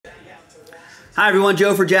Hi everyone,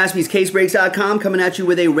 Joe for JaspysCaseBreaks.com coming at you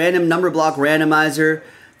with a random number block randomizer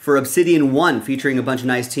for Obsidian 1 featuring a bunch of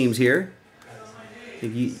nice teams here. I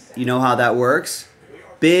think you know how that works.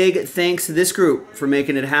 Big thanks to this group for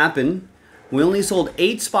making it happen. We only sold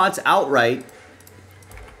 8 spots outright,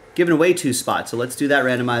 giving away 2 spots. So let's do that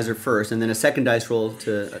randomizer first and then a second dice roll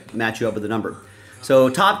to match you up with the number. So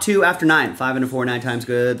top 2 after 9, 5 and a 4, 9 times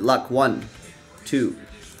good. Luck 1, 2,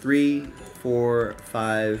 3, 4,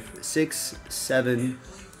 5, 6, 7,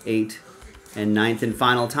 8, and 9th and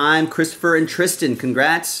final time. Christopher and Tristan,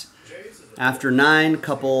 congrats. After 9,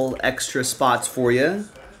 couple extra spots for you.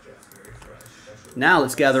 Now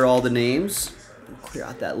let's gather all the names. Clear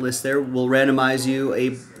out that list there. We'll randomize you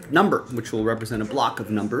a number, which will represent a block of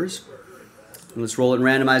numbers. And let's roll it and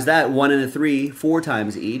randomize that. 1 and a 3, 4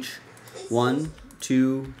 times each. 1,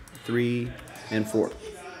 2, 3, and 4.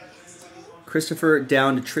 Christopher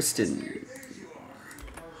down to Tristan.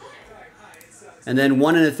 And then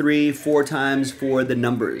 1 and a 3, 4 times for the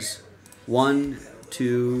numbers. 1,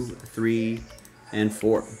 2, 3, and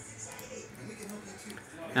 4.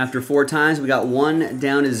 After 4 times, we got 1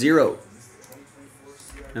 down to 0.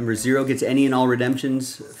 Number 0 gets any and all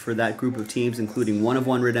redemptions for that group of teams, including 1 of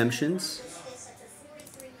 1 redemptions.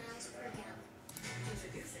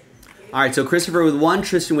 All right, so Christopher with 1,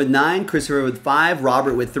 Tristan with 9, Christopher with 5,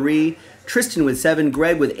 Robert with 3, Tristan with 7,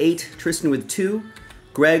 Greg with 8, Tristan with 2,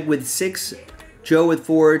 Greg with 6, Joe with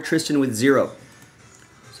 4, Tristan with 0.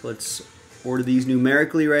 So let's order these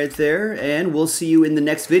numerically right there, and we'll see you in the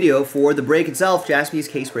next video for the break itself,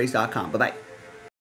 JaspysCaseBreaks.com. Bye-bye.